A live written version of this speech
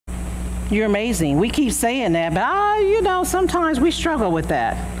You're amazing. We keep saying that, but you know, sometimes we struggle with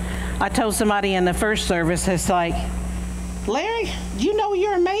that. I told somebody in the first service, it's like, Larry, you know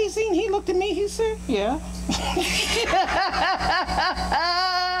you're amazing? He looked at me, he said, yeah.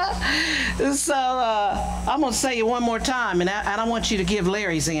 So I'm going to say it one more time, and I want you to give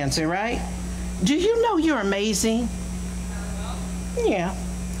Larry's answer, right? Do you know you're amazing? Yeah,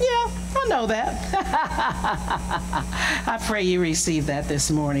 I know that. I pray you receive that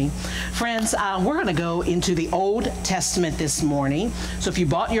this morning. Friends, we're going to go into the Old Testament this morning. So if you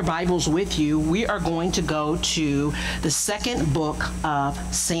brought your Bibles with you, we are going to go to the second book of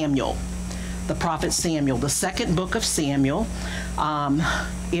Samuel, the prophet Samuel, the second book of Samuel.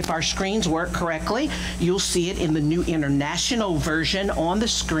 If our screens work correctly, you'll see it in the New International Version on the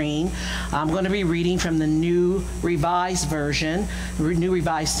screen. I'm going to be reading from the New Revised Version, New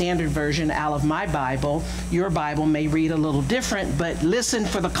Revised Standard Version out of my Bible. Your Bible may read a little different, but listen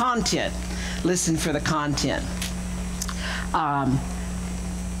for the content. Listen for the content.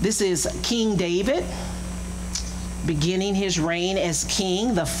 This is King David beginning his reign as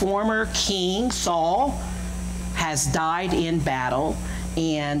king. The former king, Saul, has died in battle.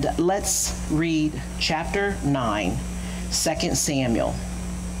 And let's read chapter 9, 2 Samuel.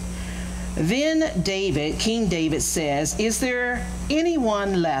 Then King David says, is there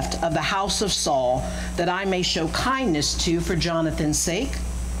anyone left of the house of Saul that I may show kindness to for Jonathan's sake?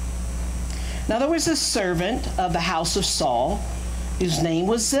 Now there was a servant of the house of Saul whose name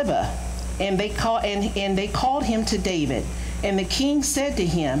was Ziba, and they called him to David. And the king said to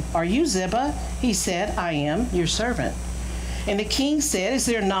him, are you Ziba? He said, I am your servant. And the king said, is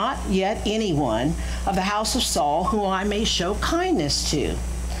there not yet anyone of the house of Saul whom I may show kindness to?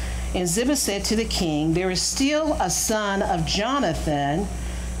 And Ziba said to the king, there is still a son of Jonathan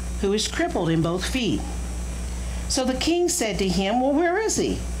who is crippled in both feet. So the king said to him, well, where is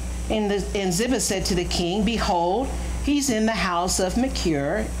he? And Ziba said to the king, behold, he's in the house of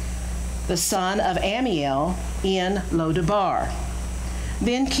Machir, the son of Ammiel, in Lodabar.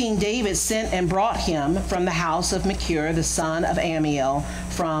 Then King David sent and brought him from the house of Machir, the son of Ammiel,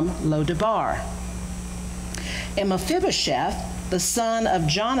 from Lodabar. And Mephibosheth, the son of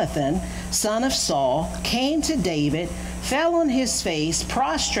Jonathan, son of Saul, came to David, fell on his face,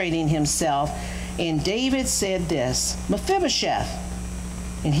 prostrating himself, and David said this, Mephibosheth.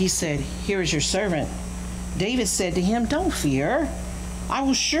 And he said, here is your servant. David said to him, don't fear. I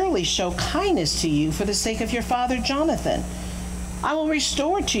will surely show kindness to you for the sake of your father Jonathan. I will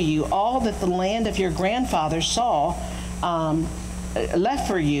restore to you all that the land of your grandfather Saul left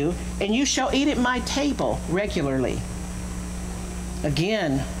for you, and you shall eat at my table regularly.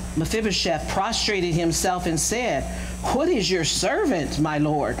 Again, Mephibosheth prostrated himself and said, what is your servant, my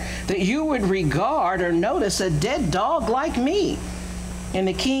lord, that you would regard or notice a dead dog like me? And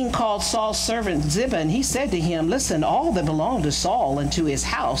the king called Saul's servant Ziba, and he said to him, listen, all that belonged to Saul and to his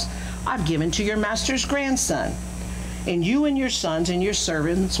house I've given to your master's grandson. And you and your sons and your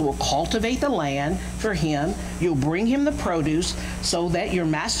servants will cultivate the land for him. You'll bring him the produce so that your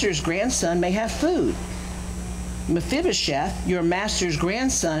master's grandson may have food. Mephibosheth, your master's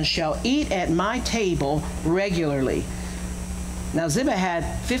grandson, shall eat at my table regularly. Now Ziba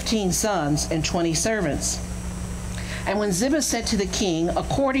had 15 sons and 20 servants. And when Ziba said to the king,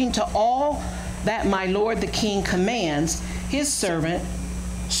 according to all that my lord the king commands his servant,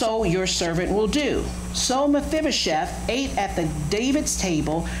 so your servant will do. So Mephibosheth ate at David's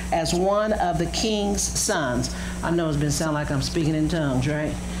table as one of the king's sons. I know it's been sounding like I'm speaking in tongues,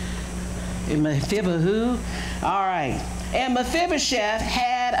 right? Mephibosheth. All right. And Mephibosheth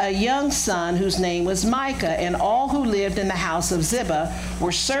had a young son whose name was Micah, and all who lived in the house of Ziba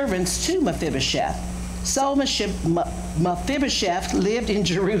were servants to Mephibosheth. So Mephibosheth lived in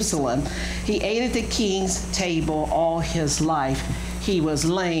Jerusalem. He ate at the king's table all his life. He was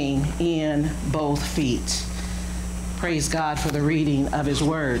lame in both feet. Praise God for the reading of his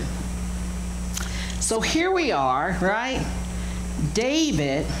word. So here we are, right?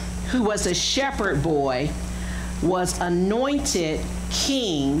 David, who was a shepherd boy, was anointed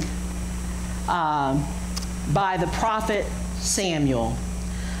king by the prophet Samuel.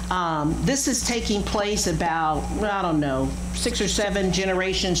 This is taking place about, 6 or 7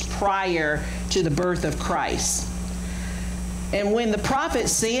 generations prior to the birth of Christ. And when the prophet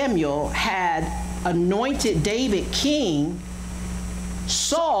Samuel had anointed David king,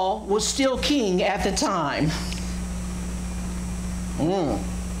 Saul was still king at the time.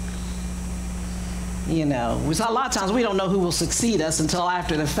 You know, a lot of times we don't know who will succeed us until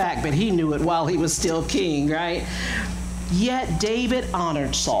after the fact, but he knew it while he was still king, right? Yet David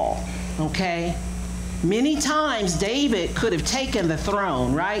honored Saul, okay? Many times David could have taken the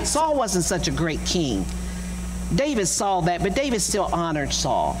throne, right? Saul wasn't such a great king. David saw that, but David still honored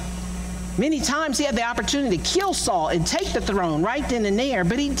Saul. Many times he had the opportunity to kill Saul and take the throne right then and there,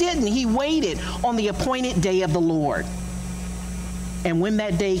 but he didn't. He waited on the appointed day of the Lord. And when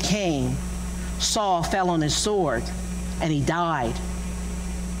that day came, Saul fell on his sword and he died.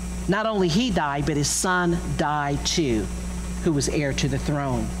 Not only he died, but his son died too, who was heir to the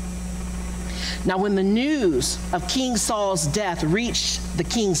throne. Now, when the news of King Saul's death reached the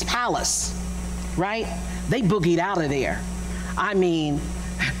king's palace, right, they boogied out of there. I mean,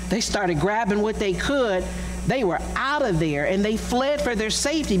 they started grabbing what they could. They were out of there, and they fled for their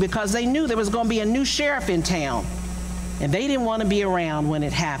safety because they knew there was going to be a new sheriff in town, and they didn't want to be around when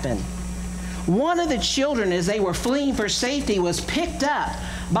it happened. One of the children, as they were fleeing for safety, was picked up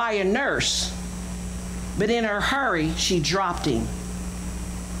by a nurse, but in her hurry, she dropped him,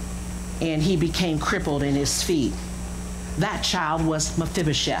 and he became crippled in his feet. That child was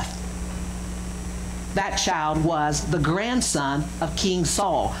Mephibosheth. That child was the grandson of King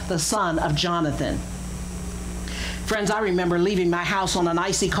Saul, the son of Jonathan. Friends, I remember leaving my house on an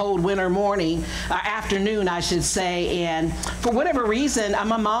icy cold winter morning, afternoon, I should say, and for whatever reason,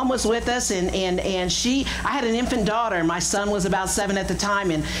 my mom was with us, and I had an infant daughter. My son was about 7 at the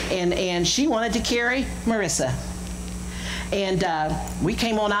time, and she wanted to carry Marissa. And we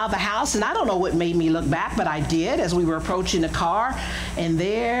came on out of the house, and I don't know what made me look back, but I did as we were approaching the car, and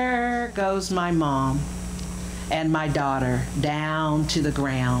there goes my mom and my daughter down to the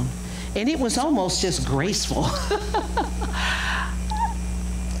ground. And it was almost just graceful. I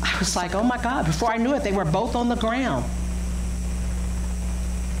was like, oh my God, before I knew it, they were both on the ground.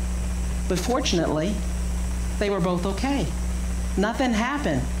 But fortunately, they were both okay. Nothing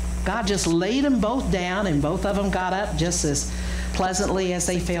happened. God just laid them both down, and both of them got up just as pleasantly as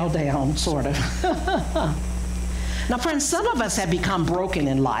they fell down, sort of. Now, friends, some of us have become broken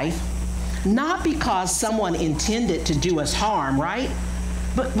in life, not because someone intended to do us harm, right?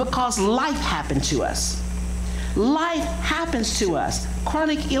 But because life happened to us. Life happens to us.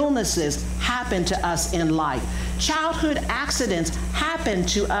 Chronic illnesses happen to us in life. Childhood accidents happen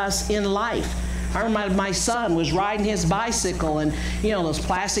to us in life. I remember my son was riding his bicycle, and you know those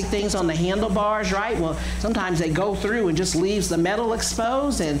plastic things on the handlebars, right? Well, sometimes they go through and just leaves the metal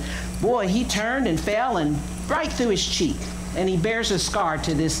exposed, and boy, he turned and fell and right through his cheek, and he bears a scar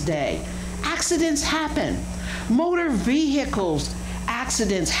to this day. Accidents happen. Motor vehicles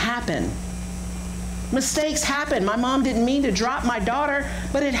accidents happen. Mistakes happen. My mom didn't mean to drop my daughter,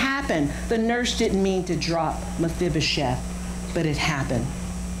 but it happened. The nurse didn't mean to drop Mephibosheth, but it happened.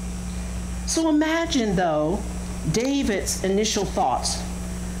 So imagine, though, David's initial thoughts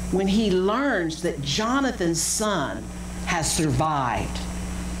when he learns that Jonathan's son has survived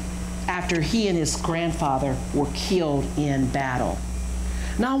after he and his grandfather were killed in battle.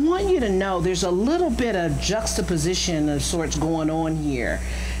 Now, I want you to know there's a little bit of juxtaposition of sorts going on here.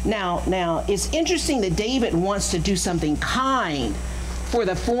 Now, it's interesting that David wants to do something kind for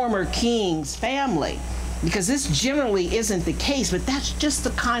the former king's family, because this generally isn't the case, but that's just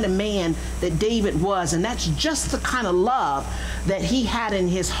the kind of man that David was, and that's just the kind of love that he had in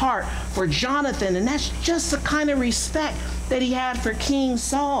his heart for Jonathan, and that's just the kind of respect that he had for King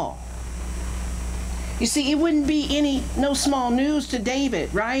Saul. You see, it wouldn't be no small news to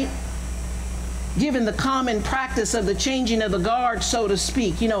David, right? Given the common practice of the changing of the guard, so to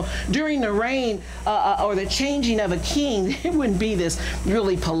speak. You know, during the reign or the changing of a king, it wouldn't be this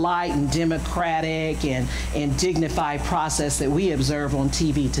really polite and democratic and dignified process that we observe on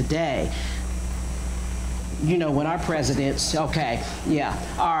TV today. You know, when our presidents, okay, yeah,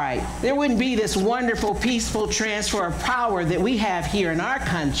 all right. There wouldn't be this wonderful, peaceful transfer of power that we have here in our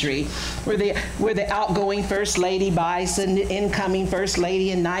country, where the outgoing First Lady buys an incoming First Lady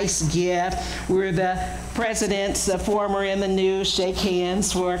a nice gift, where the presidents, the former and the new, shake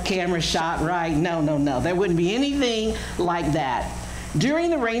hands for a camera shot, right? No. There wouldn't be anything like that. During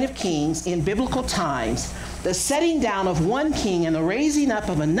the reign of kings in biblical times, the setting down of one king and the raising up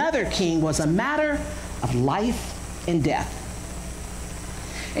of another king was a matter of life and death.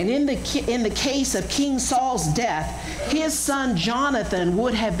 And in the case of King Saul's death, his son Jonathan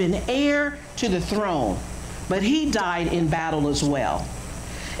would have been heir to the throne, but he died in battle as well.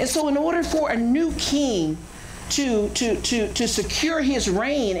 And so in order for a new king to secure his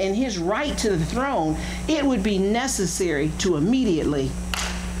reign and his right to the throne, it would be necessary to immediately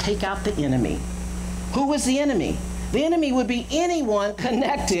take out the enemy. Who was the enemy? The enemy would be anyone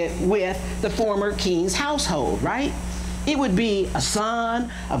connected with the former king's household, right? It would be a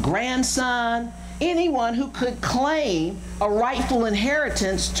son, a grandson, anyone who could claim a rightful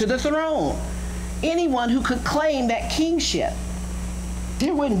inheritance to the throne. anyone who could claim that kingship.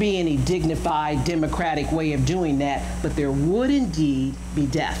 There wouldn't be any dignified, democratic way of doing that, but there would indeed be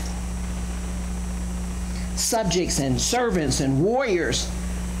death. Subjects and servants and warriors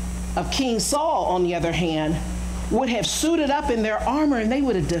of King Saul, on the other hand, would have suited up in their armor and they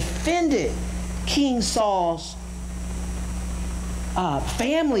would have defended King Saul's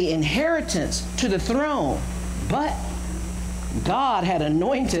family inheritance to the throne. But God had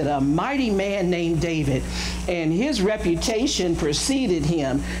anointed a mighty man named David, and his reputation preceded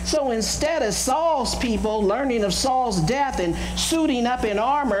him. So instead of Saul's people learning of Saul's death and suiting up in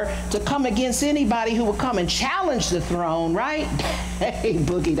armor to come against anybody who would come and challenge the throne, right? They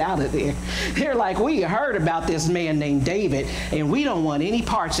boogied out of there. They're like, we heard about this man named David, and we don't want any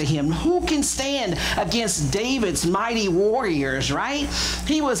parts of him. Who can stand against David's mighty warriors, right?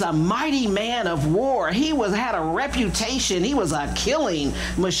 He was a mighty man of war. He had a reputation. He was a killing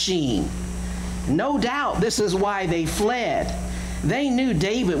machine. No doubt this is why they fled. They knew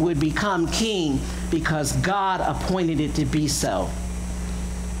David would become king because God appointed it to be so.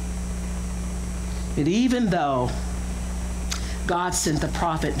 But even though God sent the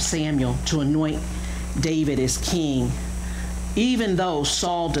prophet Samuel to anoint David as king, even though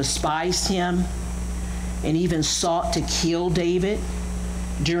Saul despised him and even sought to kill David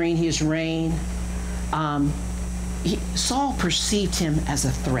during his reign, Saul perceived him as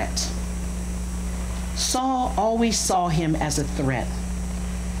a threat. Saul always saw him as a threat.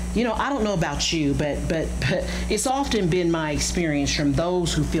 You know, I don't know about you, but it's often been my experience from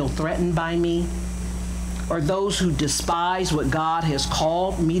those who feel threatened by me, or those who despise what God has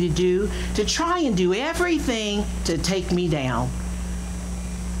called me to do, to try and do everything to take me down.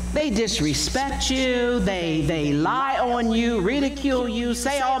 They disrespect you, they lie on you, ridicule you,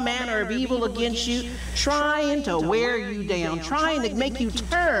 say all manner of evil against you, trying to wear you down, trying to make you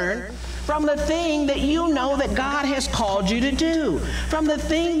turn from the thing that you know that God has called you to do, from the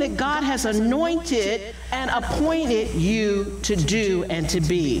thing that God has anointed and appointed you to do and to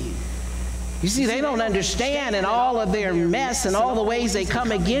be. You see, they don't understand in all of their mess and all the ways they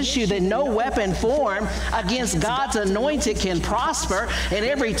come against you that no weapon formed against God's anointed can prosper, and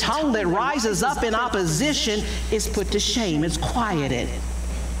every tongue that rises up in opposition is put to shame. It's quieted.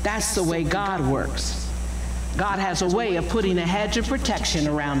 That's the way God works. God has a way of putting a hedge of protection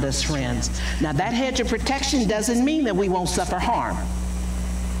around us, friends. Now, that hedge of protection doesn't mean that we won't suffer harm.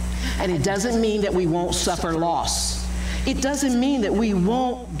 And it doesn't mean that we won't suffer loss. It doesn't mean that we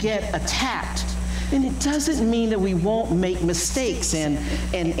won't get attacked. And it doesn't mean that we won't make mistakes and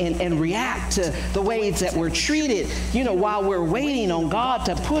react to the ways that we're treated, you know, while we're waiting on God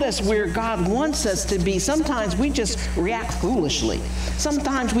to put us where God wants us to be. Sometimes we just react foolishly.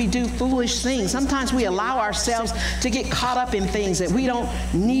 Sometimes we do foolish things. Sometimes we allow ourselves to get caught up in things that we don't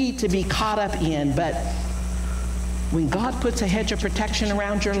need to be caught up in. But when God puts a hedge of protection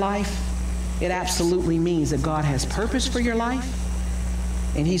around your life, it absolutely means that God has purpose for your life,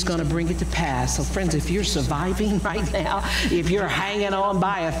 and he's going to bring it to pass. So friends, if you're surviving right now, if you're hanging on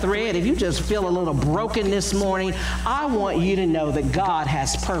by a thread, if you just feel a little broken this morning, I want you to know that God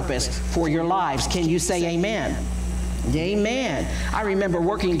has purpose for your lives. Can you say amen? Amen. I remember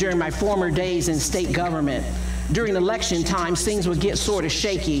working during my former days in state government. During election times, things would get sort of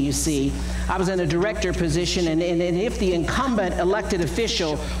shaky, you see. I was in a director position, and if the incumbent elected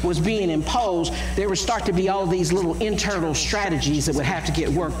official was being imposed, there would start to be all these little internal strategies that would have to get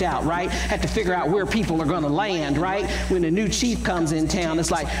worked out, right? Have to figure out where people are going to land, right? When the new chief comes in town,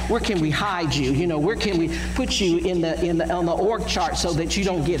 it's like, where can we hide you? You know, where can we put you on the org chart so that you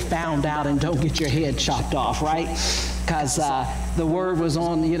don't get found out and don't get your head chopped off, right? Because the word was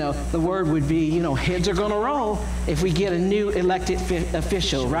on, you know, the word would be, you know, heads are going to roll if we get a new elected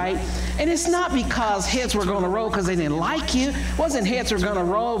official, right? And it's not because heads were going to roll because they didn't like you. It wasn't heads were going to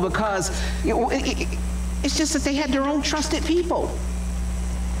roll because it's just that they had their own trusted people.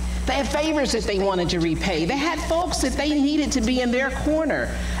 They had favors that they wanted to repay. They had folks that they needed to be in their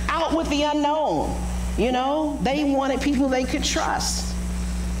corner, out with the unknown. You know, they wanted people they could trust.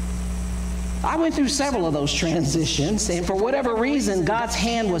 I went through several of those transitions, and for whatever reason, God's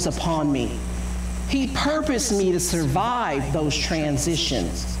hand was upon me. He purposed me to survive those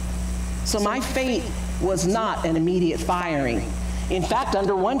transitions. So my fate was not an immediate firing. In fact,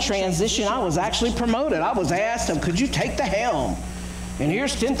 under one transition, I was actually promoted. I was asked, could you take the helm? And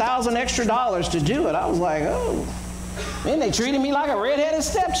here's $10,000 extra to do it. I was like, oh. And they treated me like a redheaded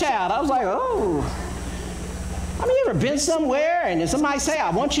stepchild. I was like, oh. I mean, you ever been somewhere and somebody say, I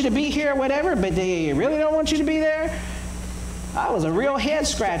want you to be here or whatever, but they really don't want you to be there? I was a real head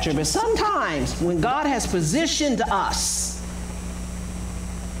scratcher. But sometimes when God has positioned us,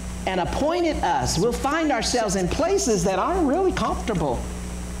 and appointed us. We'll find ourselves in places that aren't really comfortable,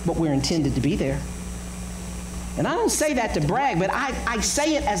 but we're intended to be there. And I don't say that to brag, but I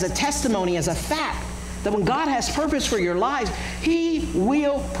say it as a testimony, as a fact, that when God has purpose for your lives, He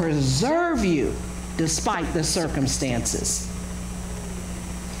will preserve you despite the circumstances.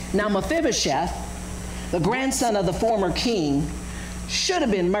 Now, Mephibosheth, the grandson of the former king, should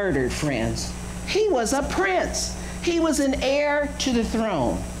have been murdered, friends. He was a prince. He was an heir to the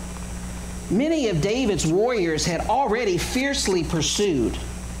throne. Many of David's warriors had already fiercely pursued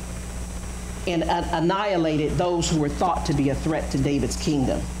and annihilated those who were thought to be a threat to David's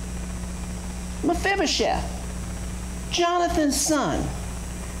kingdom. Mephibosheth, Jonathan's son,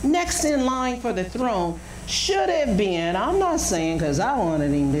 next in line for the throne, should have been, I'm not saying because I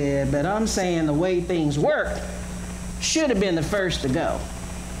wanted him dead, but I'm saying the way things worked, should have been the first to go.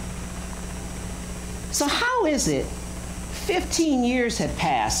 So how is it 15 years had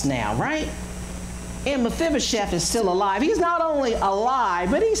passed now, right? And Mephibosheth is still alive. He's not only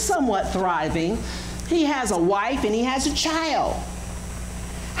alive, but he's somewhat thriving. He has a wife and he has a child.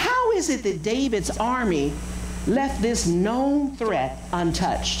 How is it that David's army left this known threat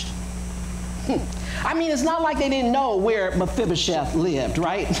untouched? I mean, it's not like they didn't know where Mephibosheth lived,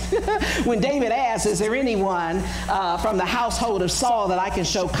 right? When David asked, is there anyone from the household of Saul that I can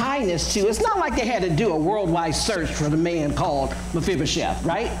show kindness to? It's not like they had to do a worldwide search for the man called Mephibosheth,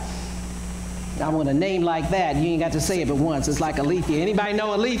 right? I want a name like that. You ain't got to say it but once. It's like Alethea. Anybody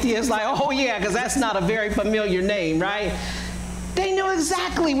know Alethea? It's like, oh yeah, because that's not a very familiar name, right? They knew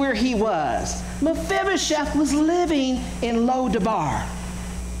exactly where he was. Mephibosheth was living in Lo-debar.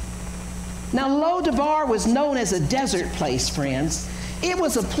 Now, Lo-debar was known as a desert place, friends. It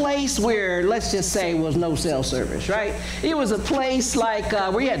was a place where, let's just say, was no cell service, right? It was a place like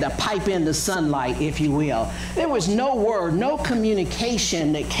where you had to pipe in the sunlight, if you will. There was no word, no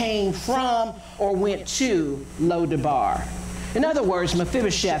communication that came from or went to Lo-debar. In other words,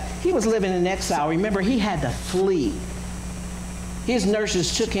 Mephibosheth, he was living in exile. Remember, he had to flee. His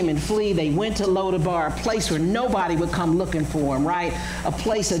nurses took him and flee. They went to Lo-debar, a place where nobody would come looking for him, right? A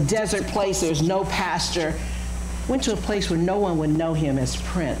place, a desert place, there's no pasture. Went to a place where no one would know him as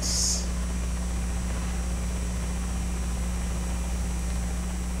Prince.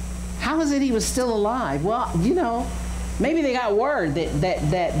 How is it he was still alive? Well, you know, maybe they got word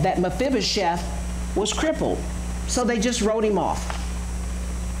that Mephibosheth was crippled, so they just wrote him off.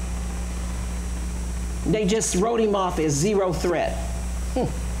 They just wrote him off as zero threat.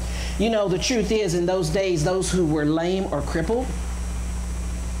 You know, the truth is, in those days, those who were lame or crippled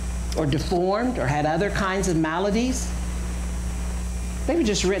or deformed or had other kinds of maladies, they were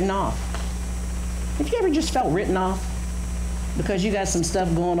just written off. Have you ever just felt written off because you got some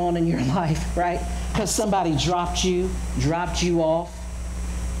stuff going on in your life, right? Because somebody dropped you off,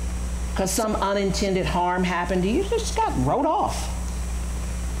 because some unintended harm happened to you, you just got wrote off.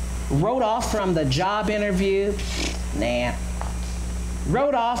 Wrote off from the job interview, nah.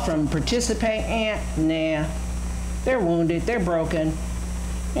 Wrote off from participating, nah. They're wounded, they're broken,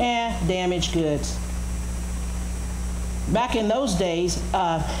 damaged goods. Back in those days,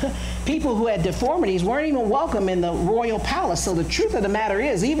 people who had deformities weren't even welcome in the royal palace. So the truth of the matter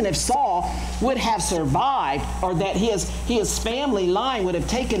is, even if Saul would have survived, or that his family line would have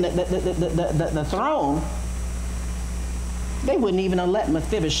taken the throne, they wouldn't even have let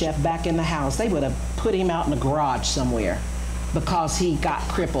Mephibosheth back in the house. They would have put him out in the garage somewhere because he got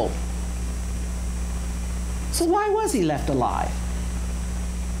crippled. So why was he left alive?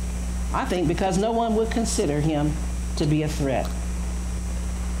 I think because no one would consider him to be a threat.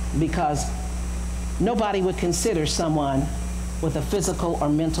 Because nobody would consider someone with a physical or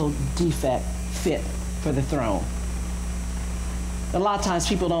mental defect fit for the throne. A lot of times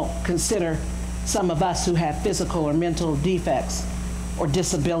people don't consider some of us who have physical or mental defects or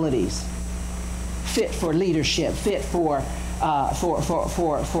disabilities fit for leadership, fit for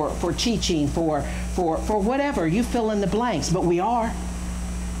teaching, for whatever. You fill in the blanks, but we are.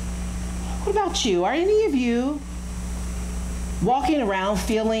 What about you? Are any of you walking around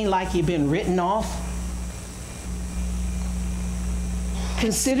feeling like you've been written off?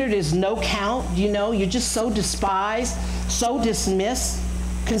 Considered as no count, you know, you're just so despised, so dismissed,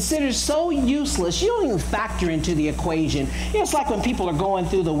 considered so useless, you don't even factor into the equation. You know, it's like when people are going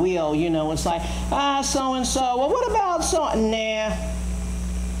through the wheel, you know, it's like, so-and-so, well, what about so, nah.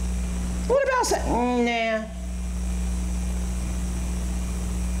 What about so, nah.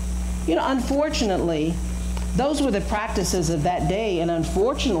 You know, unfortunately, those were the practices of that day, and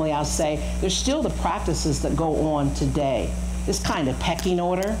unfortunately, I'll say, there's still the practices that go on today. This kind of pecking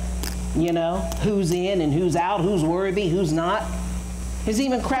order, you know, who's in and who's out, who's worthy, who's not. has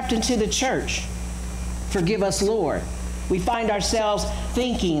even crept into the church. Forgive us, Lord. We find ourselves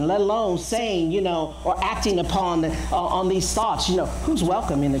thinking, let alone saying, or acting upon on these thoughts. Who's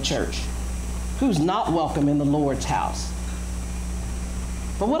welcome in the church? Who's not welcome in the Lord's house?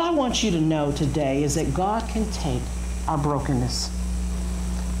 But what I want you to know today is that God can take our brokenness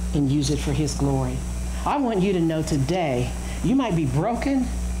and use it for his glory. I want you to know today, you might be broken,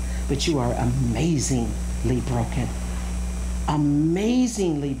 but you are amazingly broken.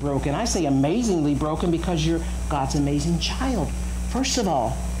 Amazingly broken. I say amazingly broken because you're God's amazing child, first of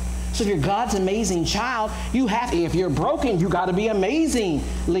all. So if you're God's amazing child, if you're broken, you got to be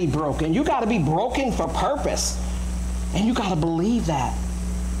amazingly broken. You got to be broken for purpose. And you got to believe that.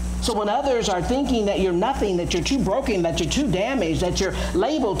 So when others are thinking that you're nothing, that you're too broken, that you're too damaged, that you're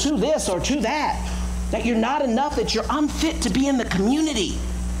labeled to this or to that you're not enough, that you're unfit to be in the community,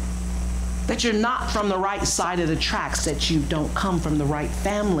 that you're not from the right side of the tracks, that you don't come from the right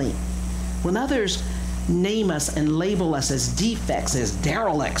family. When others name us and label us as defects, as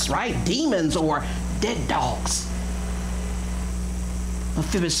derelicts, right? Demons or dead dogs.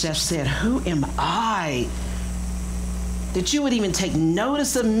 Mephibosheth said, who am I that you would even take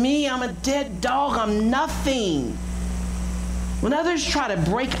notice of me? I'm a dead dog. I'm nothing. When others try to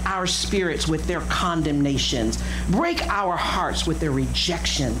break our spirits with their condemnations, break our hearts with their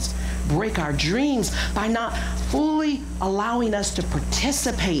rejections, break our dreams by not fully allowing us to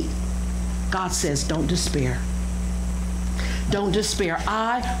participate, God says, don't despair. Don't despair.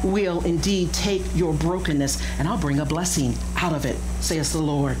 I will indeed take your brokenness and I'll bring a blessing out of it, says the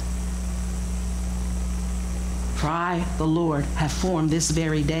Lord. For I, the Lord, have formed this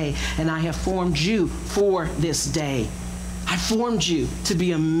very day, and I have formed you for this day. I formed you to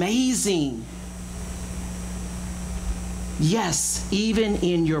be amazing. Yes, even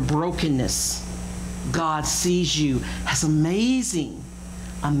in your brokenness, God sees you as amazing,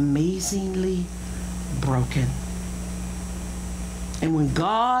 amazingly broken. And when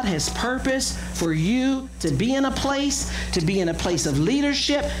God has purpose for you to be in a place of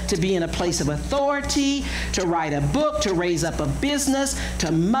leadership, to be in a place of authority, to write a book, to raise up a business,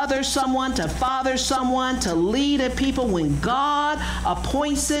 to mother someone, to father someone, to lead a people, when God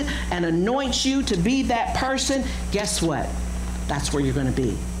appoints it and anoints you to be that person, guess what? That's where you're going to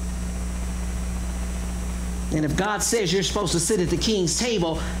be. And if God says you're supposed to sit at the king's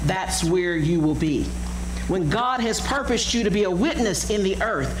table, that's where you will be. When God has purposed you to be a witness in the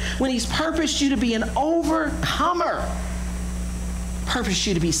earth, when he's purposed you to be an overcomer, purposed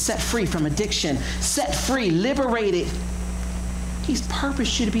you to be set free from addiction, set free, liberated, he's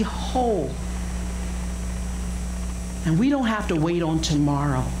purposed you to be whole. And we don't have to wait on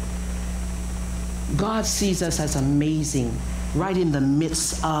tomorrow. God sees us as amazing right in the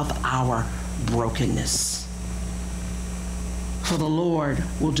midst of our brokenness. For the Lord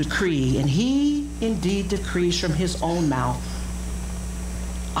will decree, and he indeed decrees from his own mouth,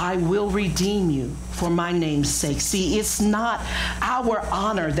 I will redeem you for my name's sake. See, it's not our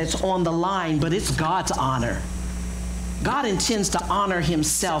honor that's on the line, but it's God's honor. God intends to honor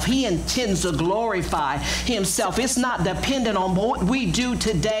himself. He intends to glorify himself. It's not dependent on what we do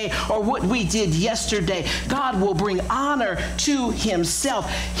today or what we did yesterday. God will bring honor to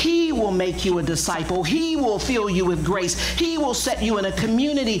himself. He will make you a disciple. He will fill you with grace. He will set you in a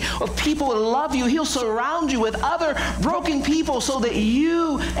community of people who love you. He'll surround you with other broken people so that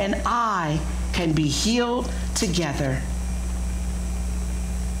you and I can be healed together.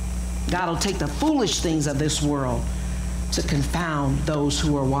 God will take the foolish things of this world to confound those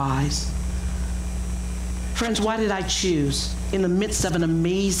who are wise. Friends, why did I choose, in the midst of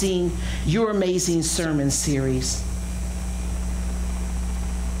your amazing sermon series,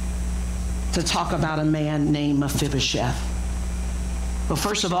 to talk about a man named Mephibosheth? Well,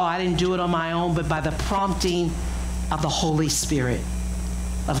 first of all, I didn't do it on my own, but by the prompting of the Holy Spirit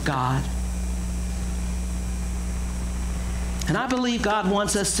of God. And I believe God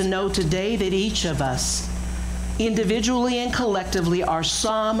wants us to know today that each of us, individually and collectively, are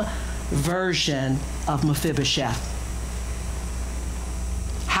some version of Mephibosheth,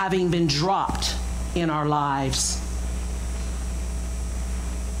 having been dropped in our lives,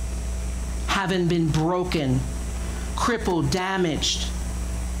 having been broken, crippled, damaged.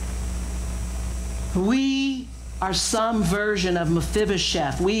 We are some version of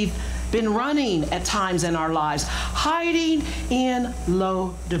Mephibosheth. We've been running at times in our lives, hiding in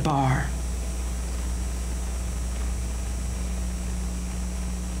Lo-debar.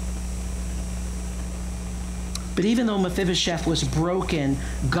 But even though Mephibosheth was broken,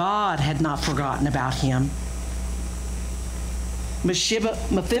 God had not forgotten about him.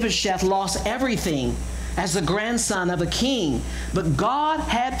 Mephibosheth lost everything as the grandson of a king, but God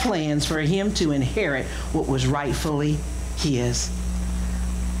had plans for him to inherit what was rightfully his.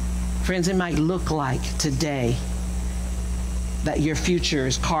 Friends, it might look like today that your future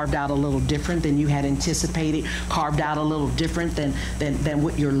is carved out a little different than you had anticipated, carved out a little different than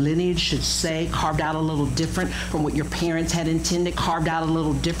what your lineage should say, carved out a little different from what your parents had intended, carved out a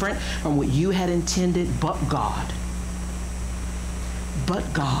little different from what you had intended, but God.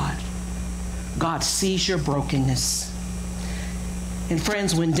 But God. God sees your brokenness. And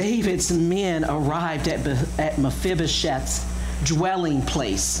friends, when David's men arrived at Mephibosheth's dwelling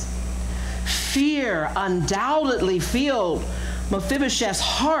place, fear undoubtedly filled Mephibosheth's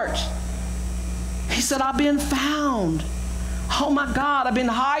heart. He said, I've been found. Oh my God, I've been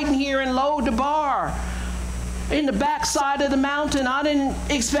hiding here in Lo-Debar, in the backside of the mountain. I didn't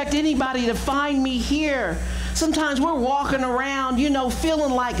expect anybody to find me here. Sometimes we're walking around,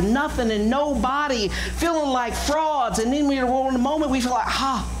 feeling like nothing and nobody, feeling like frauds. And then in a moment we feel like,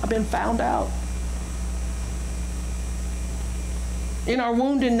 I've been found out. In our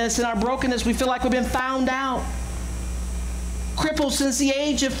woundedness, in our brokenness, we feel like we've been found out. Crippled since the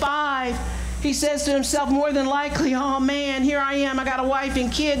age of 5, he says to himself, more than likely, oh man, here I am. I got a wife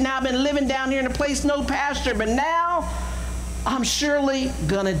and kid. Now I've been living down here in a place no pasture, but now I'm surely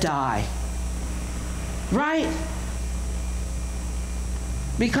gonna die. Right?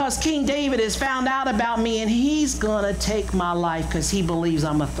 Because King David has found out about me and he's gonna take my life because he believes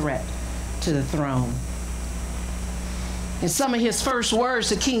I'm a threat to the throne. And some of his first words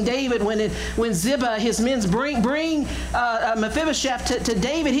to King David when Ziba, his men, bring Mephibosheth to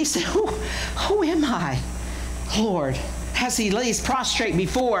David, he said, who am I, Lord? As he lays prostrate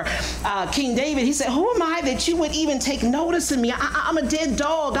before King David, he said, who am I that you would even take notice of me? I'm a dead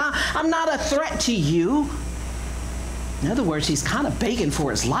dog. I'm not a threat to you. In other words, he's kind of begging for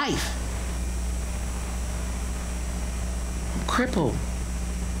his life. I'm crippled.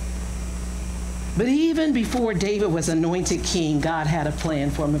 But even before David was anointed king, God had a plan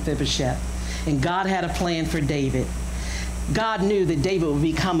for Mephibosheth. And God had a plan for David. God knew that David would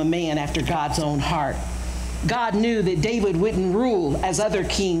become a man after God's own heart. God knew that David wouldn't rule as other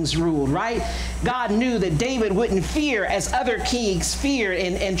kings ruled, right? God knew that David wouldn't fear as other kings feared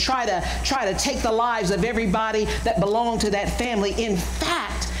and try to take the lives of everybody that belonged to that family. In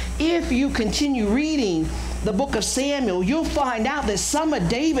fact, if you continue reading the book of Samuel, you'll find out that some of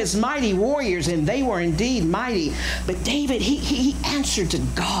David's mighty warriors, and they were indeed mighty, but David, he answered to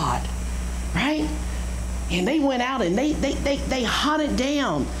God, right? And they went out and they hunted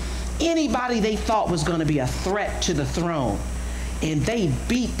down anybody they thought was going to be a threat to the throne. And they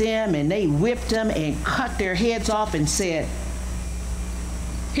beat them and they whipped them and cut their heads off and said,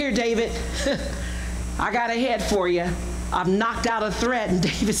 here, David, I got a head for you. I've knocked out a threat. And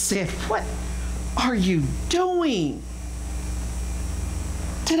David said, what are you doing?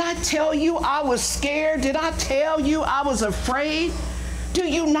 Did I tell you I was scared? Did I tell you I was afraid? Do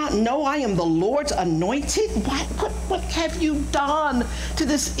you not know I am the Lord's anointed? What have you done to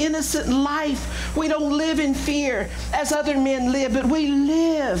this innocent life? We don't live in fear as other men live, but we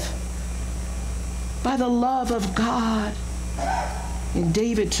live by the love of God. And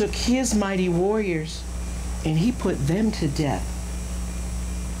David took his mighty warriors and he put them to death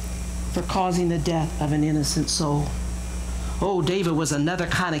for causing the death of an innocent soul. Oh, David was another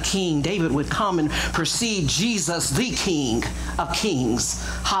kind of king. David would come and precede Jesus, the King of Kings.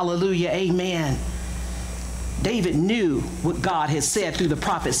 Hallelujah, amen. David knew what God had said through the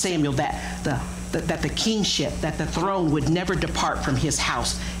prophet Samuel, that the kingship, that the throne would never depart from his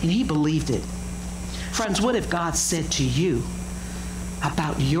house, and he believed it. Friends, what if God said to you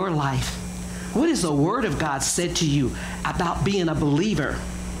about your life? What has the Word of God said to you about being a believer?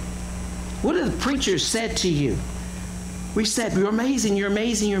 What have the preachers said to you? We said, you're amazing, you're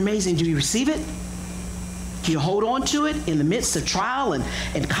amazing, you're amazing. Do you receive it? Do you hold on to it in the midst of trial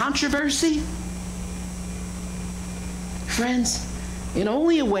and controversy? Friends, in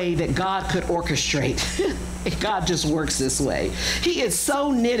only a way that God could orchestrate, God just works this way. He had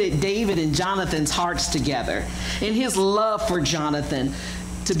so knitted David and Jonathan's hearts together in his love for Jonathan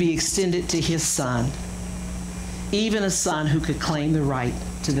to be extended to his son, even a son who could claim the right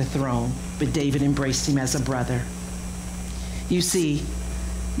to the throne, but David embraced him as a brother. You see,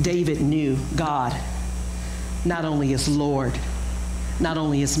 David knew God not only as Lord, not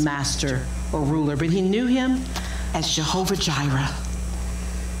only as master or ruler, but he knew him as Jehovah Jireh.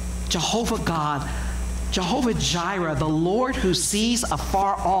 Jehovah God, Jehovah Jireh, the Lord who sees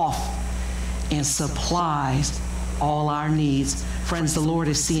afar off and supplies all our needs. Friends, the Lord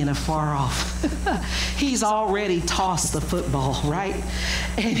is seeing afar off. He's already tossed the football, right?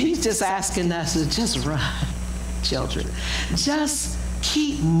 And he's just asking us to just run, children. Just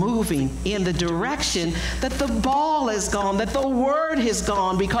keep moving in the direction that the ball has gone, that the word has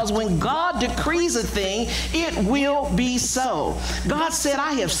gone, because when God decrees a thing, it will be so. God said,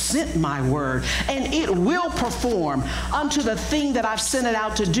 I have sent my word, and it will perform unto the thing that I've sent it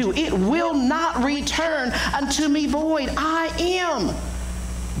out to do. It will not return unto me void. I am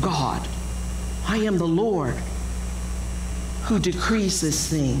God. I am the Lord who decrees this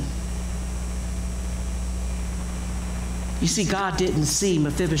thing. You see, God didn't see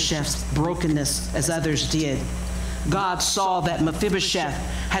Mephibosheth's brokenness as others did. God saw that Mephibosheth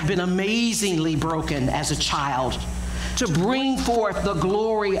had been amazingly broken as a child to bring forth the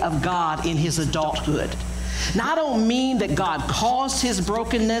glory of God in his adulthood. Now, I don't mean that God caused his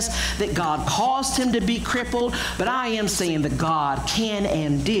brokenness, that God caused him to be crippled, but I am saying that God can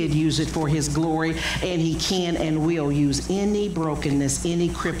and did use it for his glory, and he can and will use any brokenness, any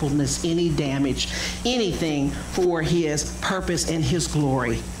crippledness, any damage, anything for his purpose and his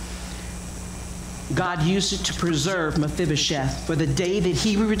glory. God used it to preserve Mephibosheth for the day that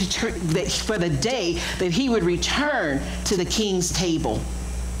he would return, to the king's table,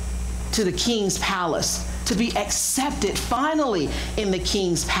 to the king's palace, to be accepted finally in the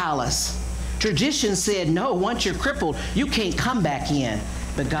king's palace. Tradition said, no, once you're crippled, you can't come back in.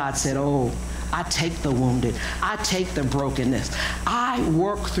 But God said, oh, I take the wounded. I take the brokenness. I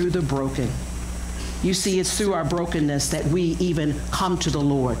work through the broken. You see, it's through our brokenness that we even come to the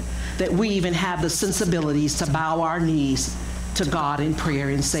Lord, that we even have the sensibilities to bow our knees to God in prayer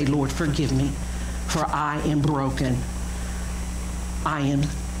and say, Lord, forgive me, for I am broken. I am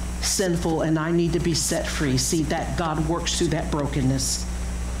sinful, and I need to be set free. See, that God works through that brokenness.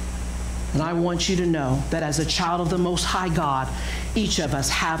 And I want you to know that as a child of the Most High God, each of us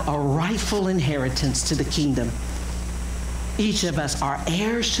have a rightful inheritance to the kingdom. Each of us are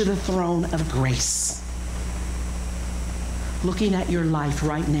heirs to the throne of grace. Looking at your life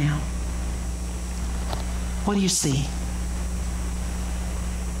right now, what do you see?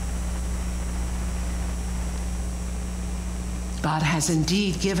 God has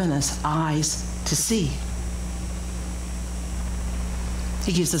indeed given us eyes to see.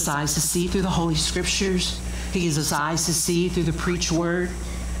 He gives us eyes to see through the Holy Scriptures. He gives us eyes to see through the preached word.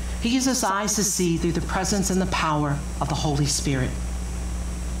 He gives us eyes to see through the presence and the power of the Holy Spirit.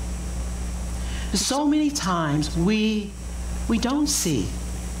 So many times we don't see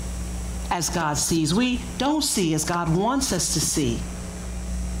as God sees. We don't see as God wants us to see.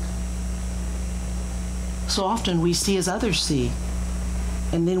 So often we see as others see,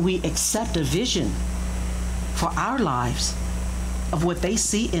 and then we accept a vision for our lives of what they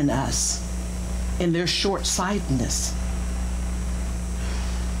see in us, in their short-sightedness.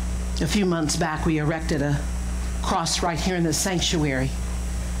 A few months back, we erected a cross right here in the sanctuary,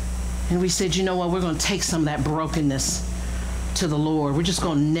 and we said, you know what, we're going to take some of that brokenness to the Lord. We're just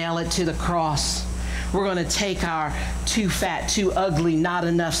going to nail it to the cross. We're going to take our too fat, too ugly, not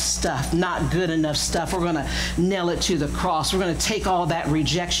enough stuff, not good enough stuff. We're going to nail it to the cross. We're going to take all that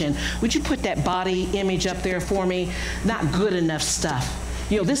rejection. Would you put that body image up there for me? Not good enough stuff.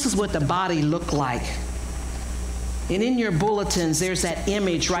 You know, this is what the body looked like. And in your bulletins, there's that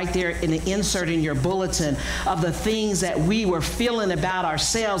image right there in the insert in your bulletin of the things that we were feeling about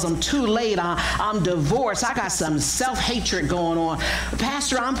ourselves. I'm too late. I'm divorced. I got some self-hatred going on.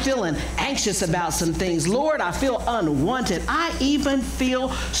 Pastor, I'm feeling anxious about some things. Lord, I feel unwanted. I even feel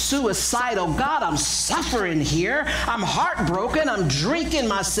suicidal. God, I'm suffering here. I'm heartbroken. I'm drinking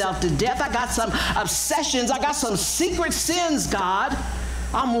myself to death. I got some obsessions. I got some secret sins, God.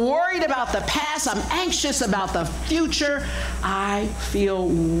 I'm worried about the past. I'm anxious about the future. I feel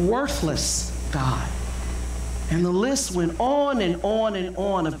worthless, God. And the list went on and on and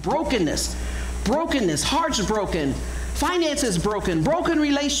on of brokenness. Brokenness, hearts broken, finances broken, broken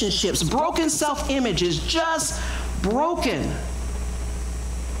relationships, broken self-images, just broken.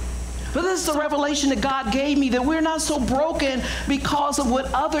 But this is the revelation that God gave me, that we're not so broken because of what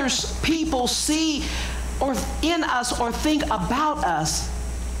others people see or in us or think about us,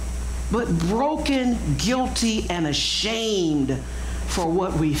 but broken, guilty, and ashamed for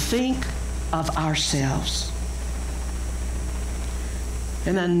what we think of ourselves.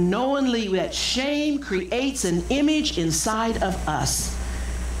 And unknowingly, that shame creates an image inside of us.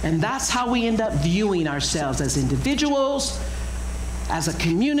 And that's how we end up viewing ourselves as individuals, as a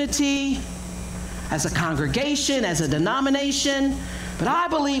community, as a congregation, as a denomination. But I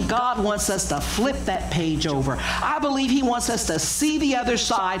believe God wants us to flip that page over. I believe he wants us to see the other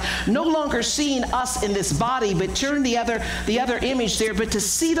side, no longer seeing us in this body, but turn the other image there, but to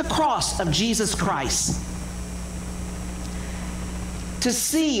see the cross of Jesus Christ. To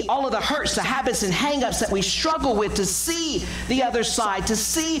see all of the hurts, the habits, and hang-ups that we struggle with, to see the other side, to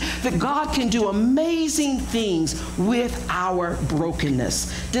see that God can do amazing things with our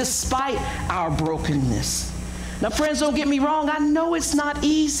brokenness, despite our brokenness. Now, friends, don't get me wrong. I know it's not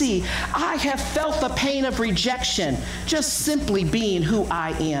easy. I have felt the pain of rejection, just simply being who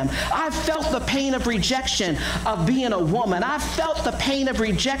I am. I've felt the pain of rejection of being a woman. I've felt the pain of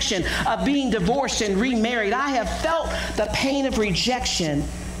rejection of being divorced and remarried. I have felt the pain of rejection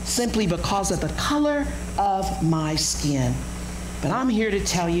simply because of the color of my skin. But I'm here to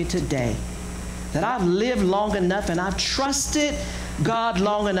tell you today that I've lived long enough and I've trusted God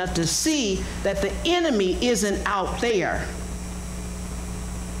long enough to see that the enemy isn't out there.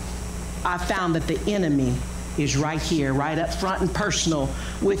 I found that the enemy is right here, right up front and personal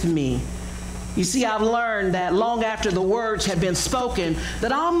with me. You see, I've learned that long after the words have been spoken,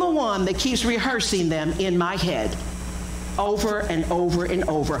 that I'm the one that keeps rehearsing them in my head over and over and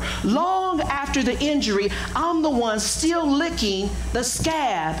over. Long after the injury, I'm the one still licking the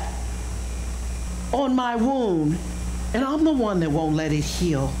scab on my wound. And I'm the one that won't let it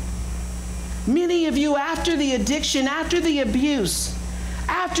heal. Many of you, after the addiction, after the abuse,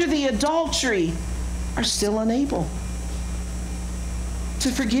 after the adultery, are still unable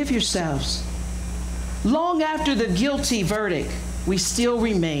to forgive yourselves. Long after the guilty verdict, we still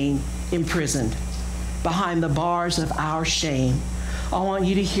remain imprisoned behind the bars of our shame. I want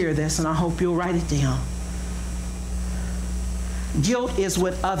you to hear this, and I hope you'll write it down. Guilt is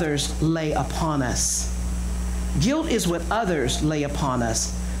what others lay upon us. Guilt is what others lay upon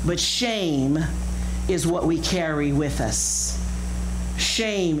us, but shame is what we carry with us.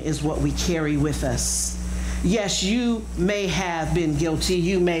 Shame is what we carry with us. Yes, you may have been guilty.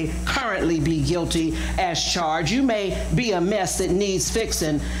 You may currently be guilty as charged. You may be a mess that needs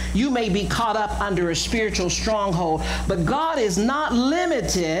fixing. You may be caught up under a spiritual stronghold, but God is not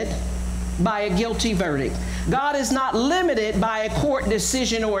limited by a guilty verdict. God is not limited by a court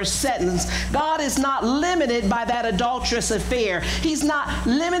decision or a sentence. God is not limited by that adulterous affair. He's not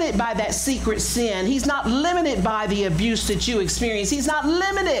limited by that secret sin. He's not limited by the abuse that you experience. He's not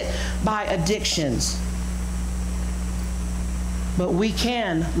limited by addictions. But we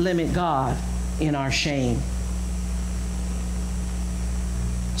can limit God in our shame.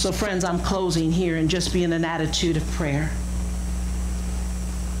 So friends, I'm closing here and just be in an attitude of prayer.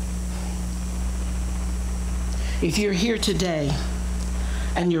 If you're here today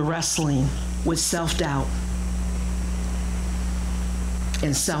and you're wrestling with self-doubt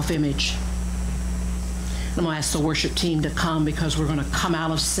and self-image, I'm going to ask the worship team to come because we're going to come out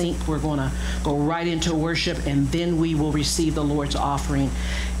of sync. We're going to go right into worship, and then we will receive the Lord's offering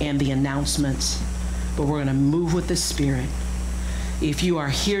and the announcements. But we're going to move with the Spirit. If you are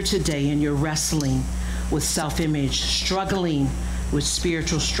here today and you're wrestling with self-image, struggling with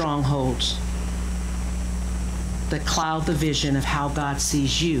spiritual strongholds that cloud the vision of how God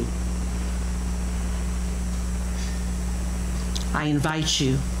sees you, I invite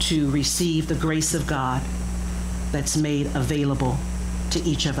you to receive the grace of God that's made available to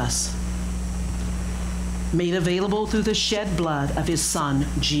each of us. Made available through the shed blood of his Son,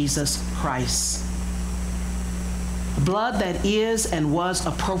 Jesus Christ. Blood that is and was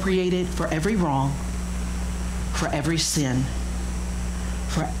appropriated for every wrong, for every sin,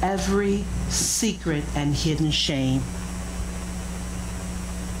 for every secret and hidden shame.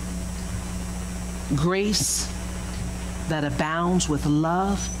 Grace that abounds with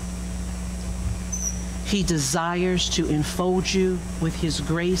love. He desires to enfold you with his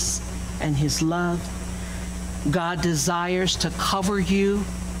grace and his love. God desires to cover you,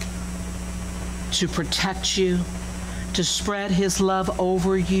 to protect you, to spread his love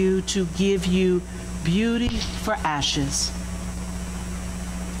over you, to give you beauty for ashes,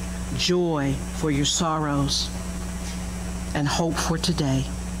 joy for your sorrows, and hope for today.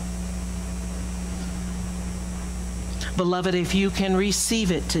 Beloved, if you can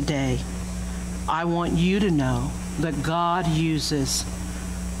receive it today, I want you to know that God uses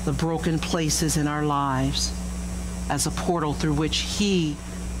the broken places in our lives as a portal through which he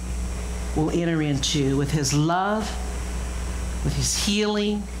will enter into with his love, with his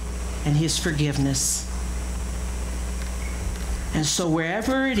healing, and his forgiveness. And so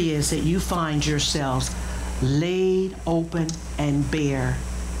wherever it is that you find yourselves laid open and bare,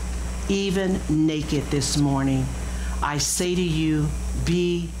 even naked this morning, I say to you,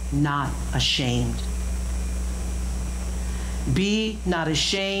 be not ashamed. Be not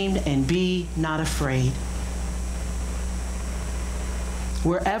ashamed and be not afraid.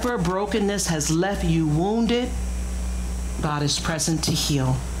 Wherever brokenness has left you wounded, God is present to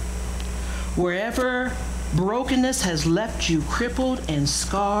heal. Wherever brokenness has left you crippled and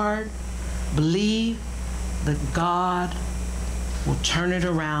scarred, believe that God will turn it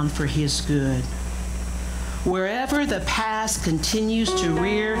around for his good. Wherever the past continues to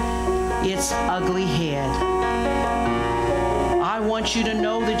rear its ugly head, I want you to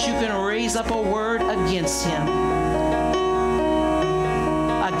know that you can raise up a word against him,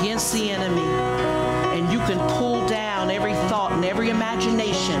 against the enemy, and you can pull down every thought and every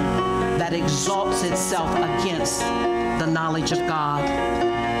imagination that exalts itself against the knowledge of God.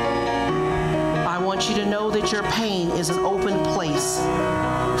 I want you to know that your pain is an open place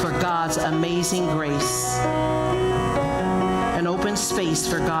for God's amazing grace, an open space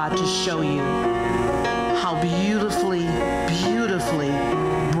for God to show you how beautifully, beautifully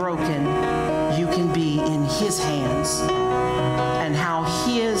broken you can be in his hands, and how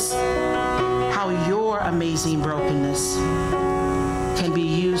your amazing brokenness can be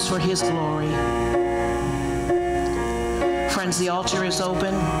used for his glory. Friends, the altar is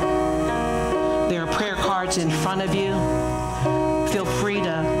open. There are prayer cards in front of you. Feel free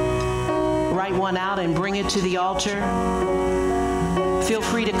to write one out and bring it to the altar. Feel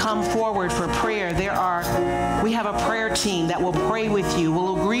free to come forward for prayer. We have a prayer team that will pray with you,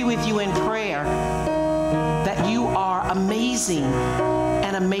 will agree with you in prayer that you are amazing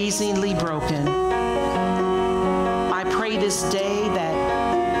and amazingly broken. I pray this day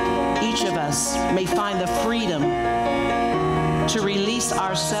that each of us may find the freedom to release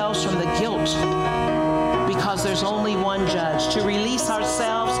ourselves from the guilt, because there's only one judge, to release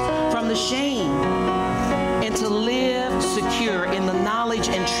ourselves from the shame, and to live secure in the knowledge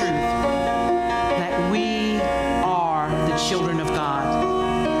and truth that we are the children of God,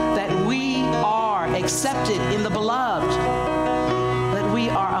 that we are accepted in the beloved, that we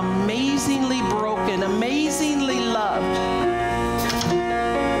are amazingly broken, amazingly loved,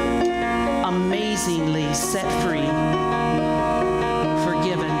 amazingly set free,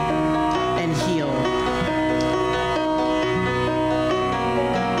 forgiven, and healed.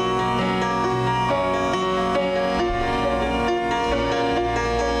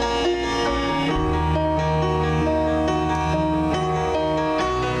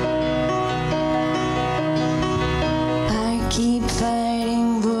 I keep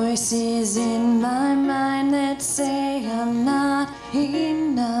fighting voices in my mind that say I'm not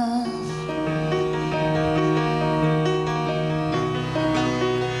enough.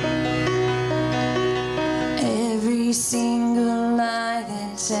 Every single lie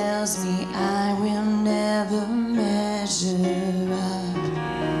that tells me I will never measure up.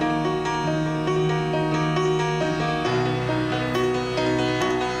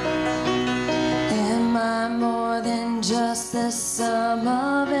 Am I more than just the sum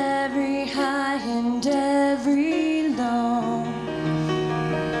of every high and every low?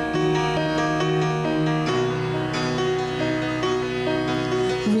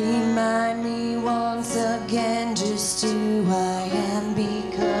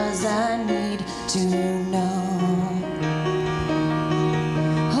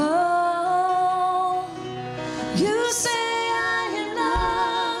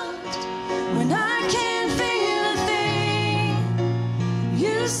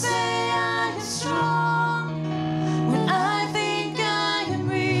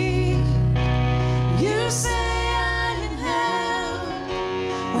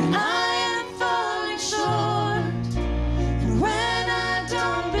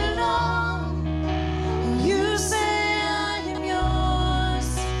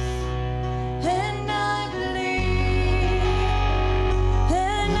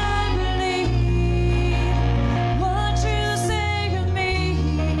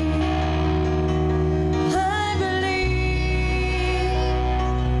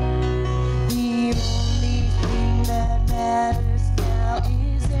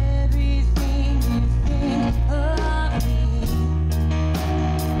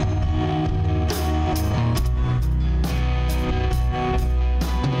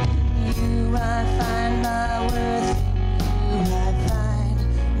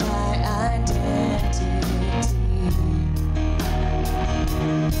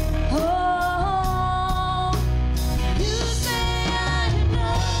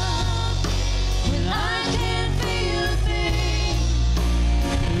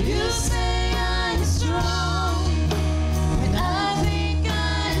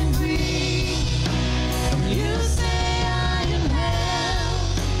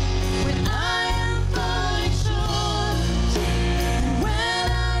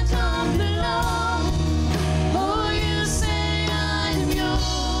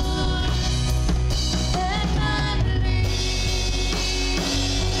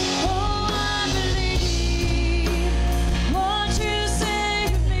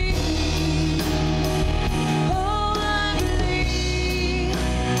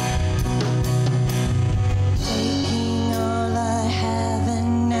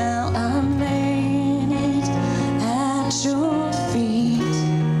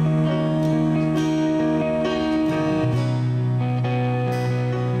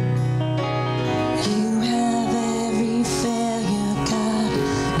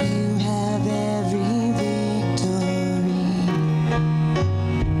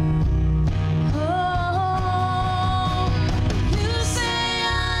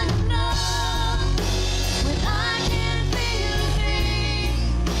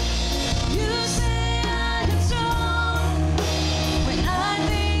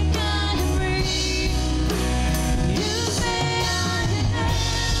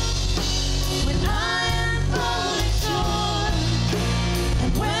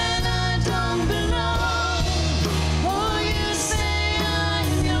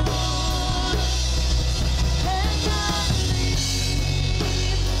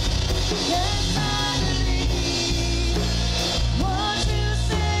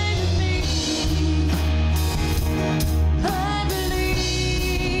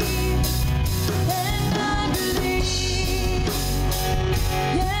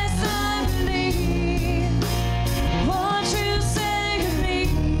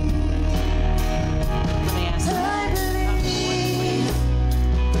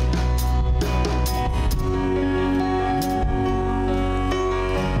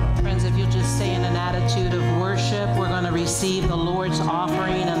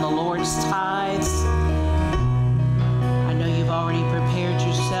 offering and the Lord's tithes. I know you've already prepared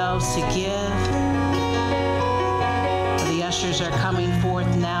yourselves to give. The ushers are coming forth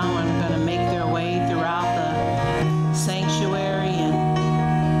now and are going to make their way throughout the sanctuary. And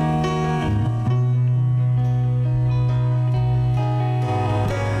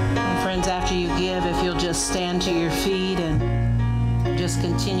friends, after you give, if you'll just stand to your feet and just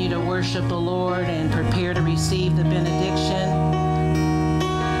continue to worship the Lord and prepare to receive the benediction.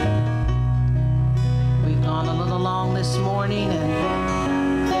 We've gone a little long this morning, and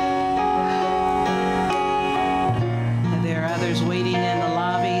there are others waiting in the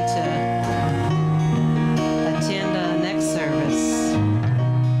lobby to attend the next service.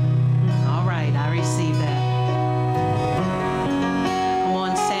 All right, I receive that. Come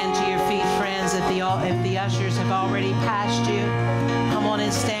on, stand to your feet, friends. If the ushers have already passed you, come on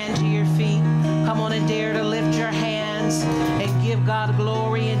and stand to your feet. Come on and dare to lift your hands and give God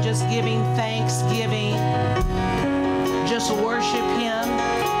glory and just giving thanksgiving. Just worship Him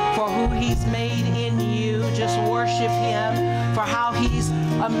for who He's made in you. Just worship Him for how He's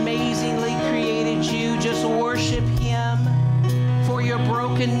amazingly created you. Just worship Him for your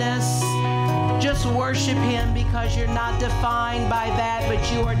brokenness. Just worship Him because you're not defined by that,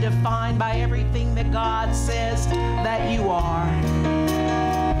 but you are defined by everything that God says that you are.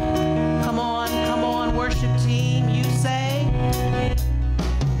 Come on, worship team, you say.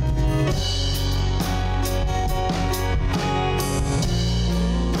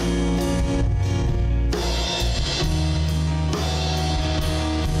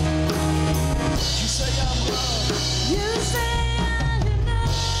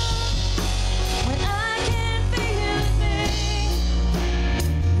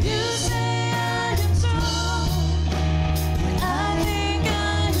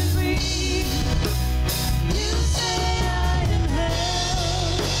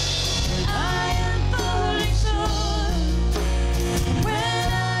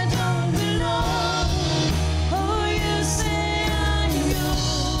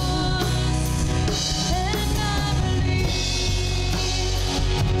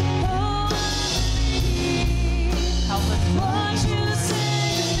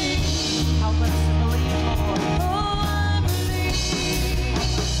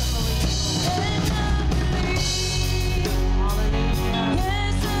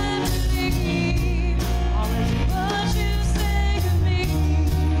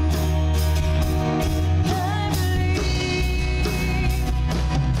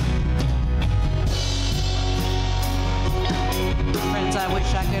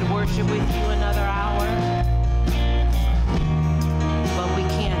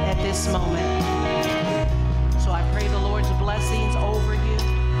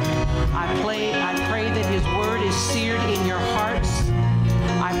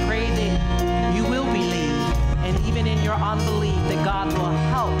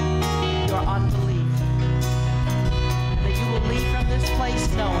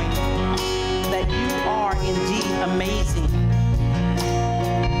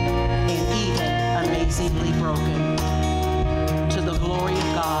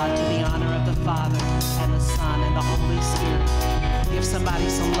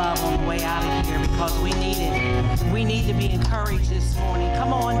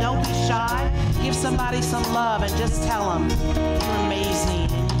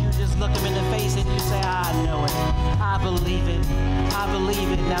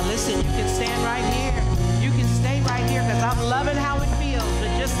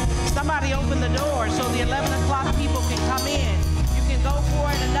 Open the door so the 11 o'clock people can come in. You can go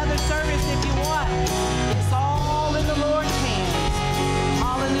for it another service if you want.